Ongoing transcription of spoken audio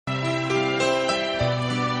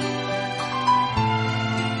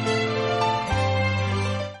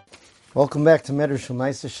Welcome back to Medrash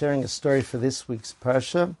U'Maisa, sharing a story for this week's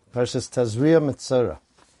Parshas Tazria-Metzora.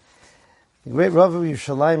 The great Rav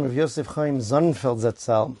Rav Yosef Chaim Sonnenfeld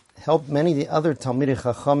zt'l helped many of the other Talmidei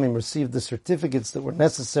Chachamim receive the certificates that were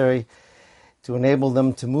necessary to enable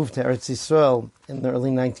them to move to Eretz Yisrael in the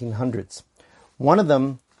early 1900s. One of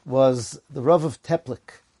them was the Rav of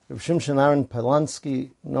Tepliker, Rav Shimshon Aaron Polansky,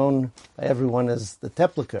 known by everyone as the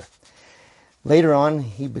Tepliker. Later on,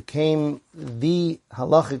 he became the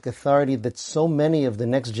halachic authority that so many of the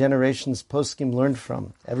next generation's poskim learned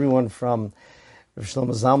from. Everyone from Rav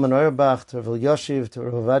Shlomo Zalman Auerbach to Rav Yosef to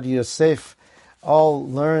Rav Yosef all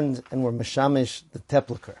learned and were meshamish the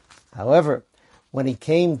Tepliker. However, when he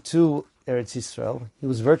came to Eretz Yisrael, he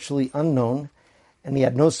was virtually unknown and he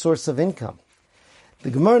had no source of income.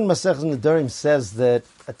 The Gemara in Masechtas Nedarim says that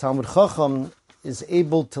a Talmud Chacham is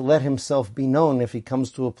able to let himself be known if he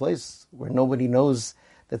comes to a place where nobody knows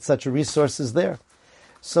that such a resource is there.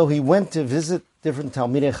 So he went to visit different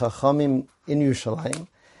Talmidei Chachamim in Yerushalayim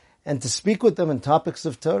and to speak with them on topics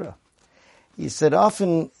of Torah. He said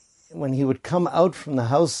often when he would come out from the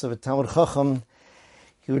house of a Talmud Chacham,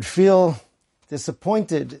 he would feel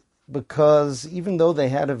disappointed because even though they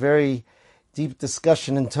had a very deep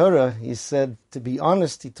discussion in Torah, he said, to be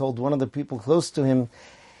honest, he told one of the people close to him,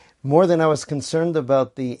 more than I was concerned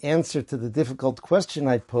about the answer to the difficult question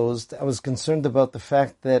I posed, I was concerned about the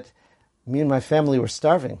fact that me and my family were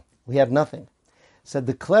starving. We had nothing. Said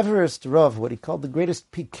the cleverest Rav, what he called the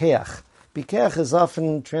greatest pikeach. Pikeach is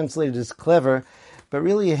often translated as clever, but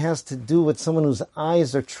really it has to do with someone whose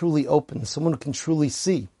eyes are truly open, someone who can truly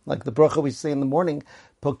see. Like the bracha we say in the morning,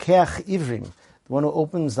 pokeach ivrim, the one who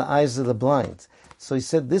opens the eyes of the blind. So he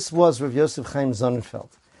said this was Rav Yosef Chaim Sonnenfeld.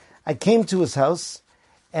 I came to his house,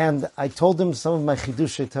 and I told him some of my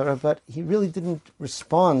Chidushei Torah, but he really didn't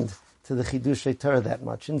respond to the Chidushei Torah that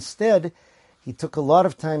much. Instead, he took a lot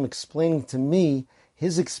of time explaining to me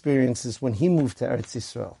his experiences when he moved to Eretz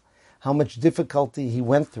Yisrael, how much difficulty he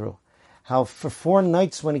went through, how for 4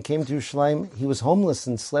 nights when he came to Yerushalayim, he was homeless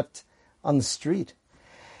and slept on the street.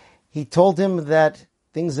 He told him that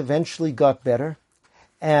things eventually got better,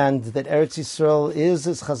 and that Eretz Yisrael is,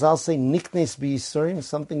 as Chazal say, niknes b'yisurim,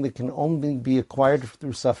 something that can only be acquired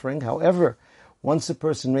through suffering. However, once a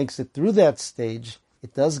person makes it through that stage,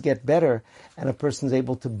 it does get better, and a person is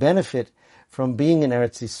able to benefit from being in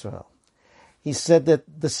Eretz Yisrael. He said that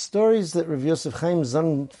the stories that Rav Yosef Chaim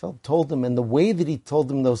Sonnenfeld told him, and the way that he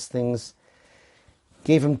told him those things,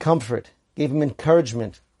 gave him comfort, gave him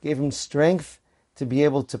encouragement, gave him strength to be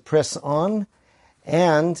able to press on,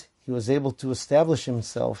 and he was able to establish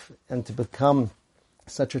himself and to become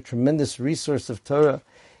such a tremendous resource of Torah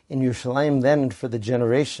in Yerushalayim then and for the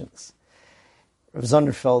generations. Rav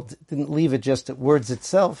Sonnenfeld didn't leave it just at words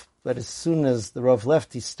itself, but as soon as the Rav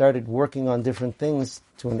left, he started working on different things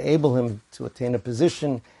to enable him to attain a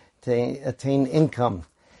position, to attain income.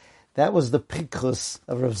 That was the pikrus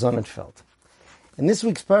of Rav Sonnenfeld. In this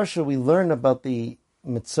week's parsha, we learn about the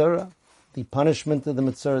Metzora, the punishment of the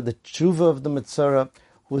Metzora, the tshuva of the Metzora,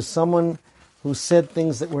 who was someone who said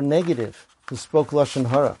things that were negative, who spoke Lashon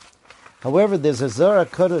Hara. However, there's a Zohar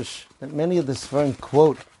Kodesh that many of the Sfarim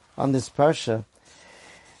quote on this parsha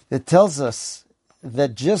that tells us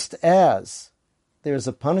that just as there's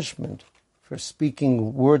a punishment for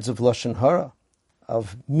speaking words of Lashon Hara,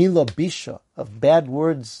 of Mila Bisha, of bad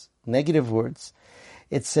words, negative words,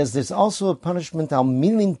 it says there's also a punishment al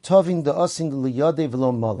milim tovin da'asin liyadei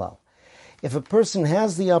v'lo malal. If a person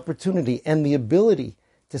has the opportunity and the ability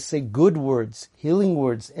to say good words, healing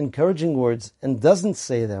words, encouraging words, and doesn't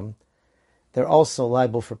say them, they're also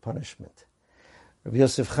liable for punishment. Rav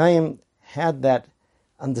Yosef Chaim had that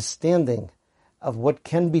understanding of what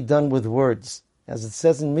can be done with words. As it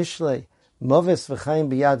says in Mishlei, Moves v'chaim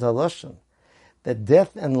b'yad halashon, that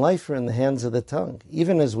death and life are in the hands of the tongue.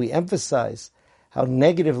 Even as we emphasize how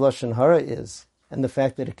negative Lashon Hara is, and the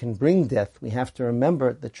fact that it can bring death, we have to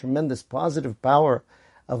remember the tremendous positive power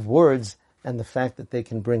of words and the fact that they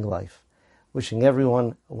can bring life. Wishing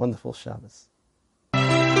everyone a wonderful Shabbos.